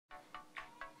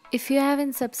If you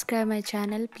haven't subscribed my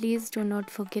channel, please do not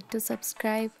forget to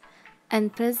subscribe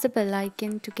and press the bell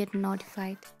icon to get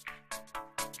notified.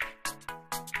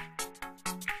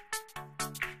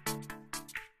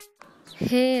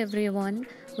 Hey everyone,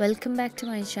 welcome back to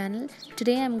my channel.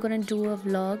 Today I'm gonna do a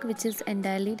vlog which is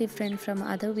entirely different from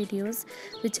other videos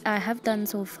which I have done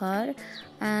so far,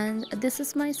 and this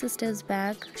is my sister's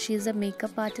bag. She is a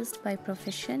makeup artist by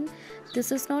profession.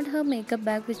 This is not her makeup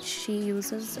bag which she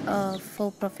uses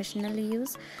for professional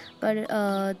use, but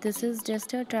this is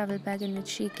just a travel bag in which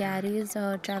she carries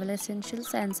travel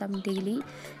essentials and some daily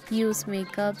use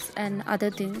makeups and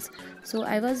other things. So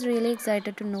I was really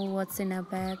excited to know what's in her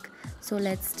bag, so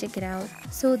let's check it out.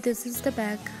 So this is the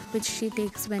bag which she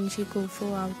takes when she go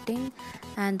for outing,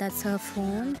 and that's her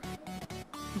phone.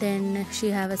 Then she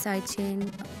have a side chain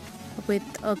with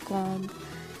a comb.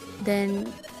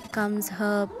 Then comes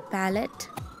her palette,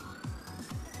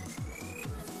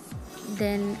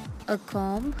 then a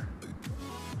comb,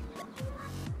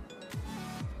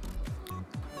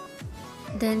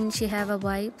 then she have a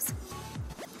wipes,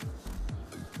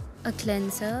 a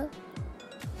cleanser,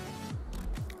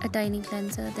 a tiny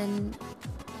cleanser, then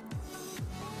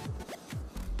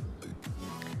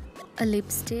a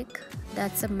lipstick,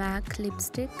 that's a MAC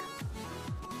lipstick,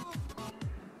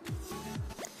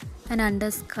 an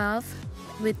underscarf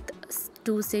with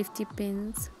 2 safety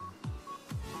pins,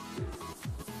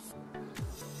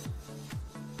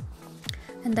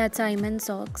 and that's Iman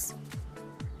socks,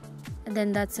 and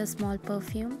then that's a small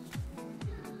perfume,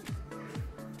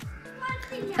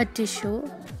 a tissue,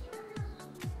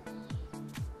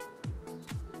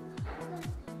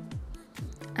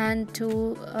 and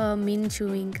 2 mint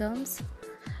chewing gums.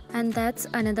 And that's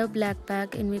another black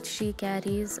bag in which she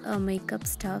carries makeup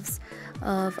stuffs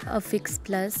of a Fix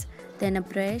Plus, then a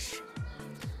brush,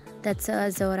 that's a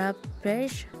Zora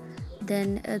brush,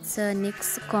 then it's a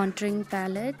NYX contouring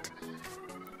palette,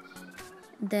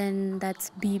 then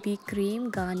that's BB cream,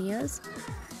 Garnier's,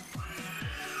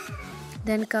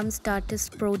 then comes Tarte's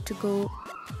Pro to Go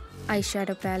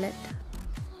eyeshadow palette,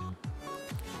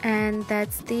 and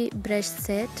that's the brush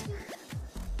set.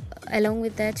 Along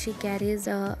with that she carries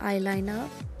a eyeliner,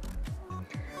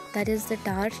 that is the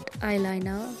Tarte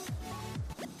eyeliner,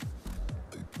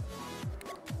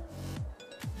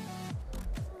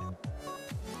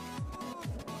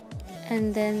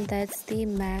 and then that's the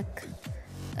MAC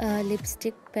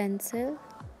lipstick pencil,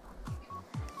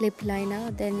 lip liner,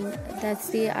 then that's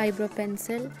the eyebrow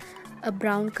pencil, a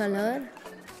brown color,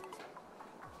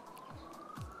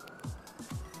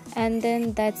 and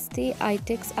then that's the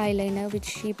iTex eyeliner which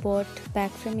she bought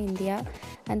back from India,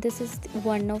 and this is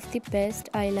one of the best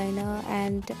eyeliner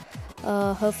and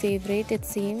her favorite it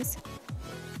seems.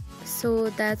 So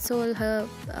that's all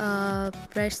her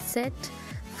brush set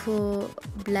for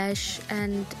blush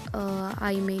and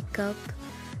eye makeup,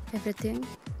 everything.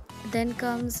 Then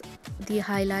comes the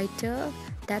highlighter,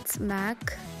 that's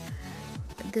MAC.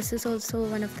 This is also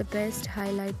one of the best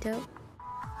highlighter.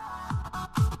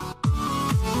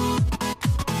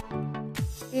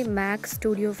 The MAC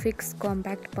Studio Fix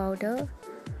compact powder,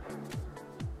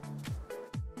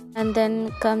 and then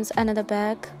comes another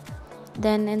bag,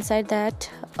 then inside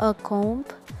that a comb,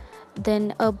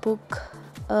 then a book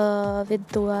with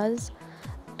duas,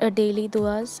 a daily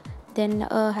duas, then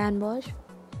a hand wash,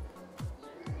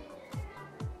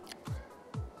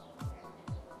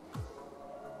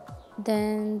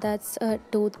 then that's a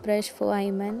toothbrush for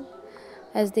Ayman.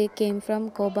 As they came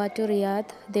from Koba to Riyadh,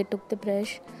 they took the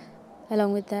brush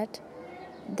along with that.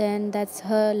 Then that's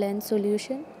her lens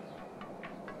solution,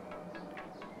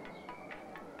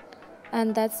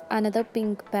 and that's another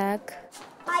pink bag,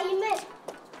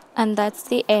 and that's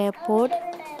the airport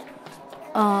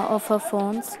of her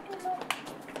phones,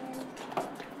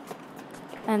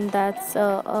 and that's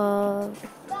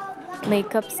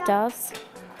makeup stuffs,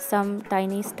 some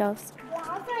tiny stuffs.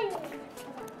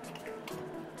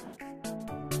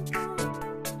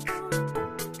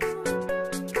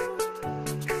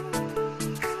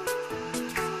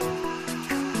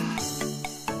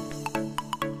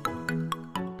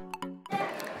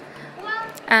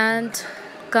 And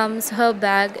comes her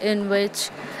bag in which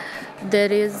there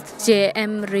is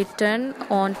JM written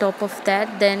on top of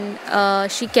that. Then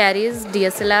she carries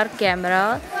DSLR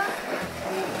camera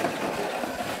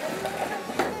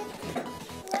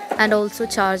and also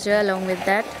charger along with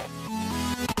that.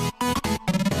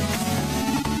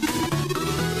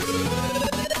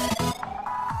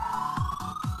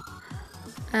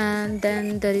 And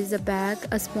then there is a bag,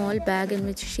 a small bag in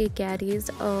which she carries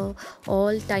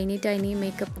all tiny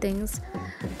makeup things.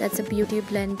 That's a beauty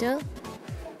blender,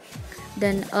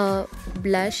 then a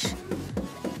blush,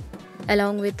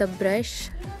 along with a brush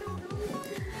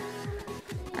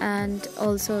and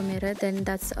also a mirror. Then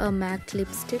that's a MAC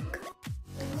lipstick,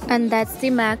 and that's the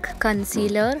MAC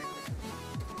concealer,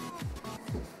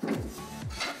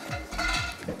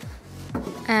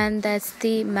 and that's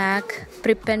the MAC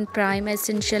Prep and Prime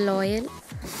essential oil,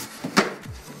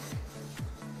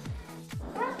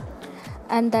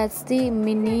 and that's the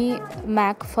mini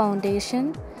MAC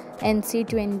foundation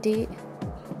NC20.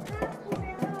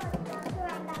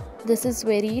 This is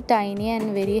very tiny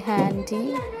and very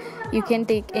handy. You can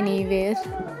take anywhere,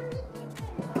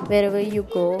 wherever you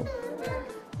go.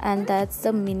 And that's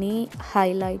the mini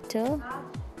highlighter.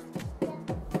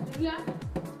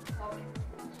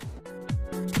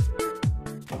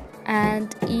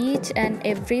 And each and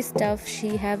every stuff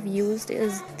she have used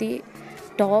is the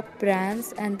top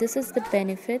brands, and this is the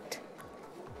Benefit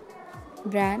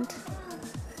brand.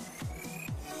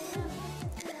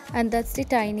 And that's the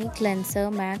tiny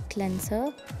cleanser, MAC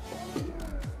cleanser.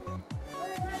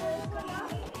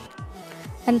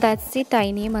 And that's the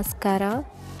tiny mascara.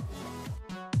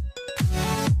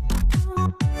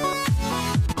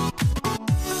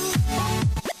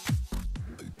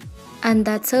 And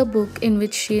that's her book in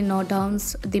which she notes down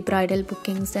the bridal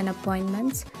bookings and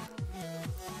appointments.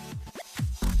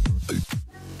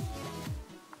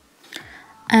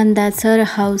 And that's her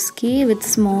house key with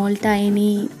small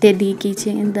tiny teddy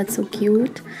keychain. That's so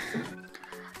cute.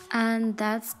 And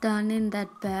that's done in that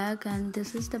bag, and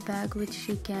this is the bag which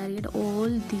she carried all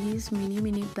these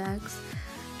mini bags.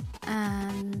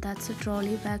 And that's a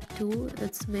trolley bag too.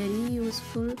 It's very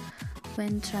useful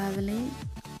when traveling,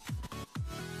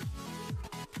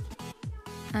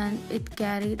 and it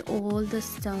carried all the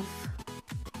stuff.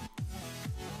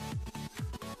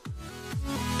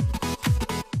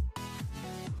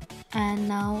 And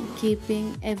now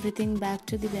keeping everything back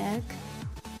to the bag.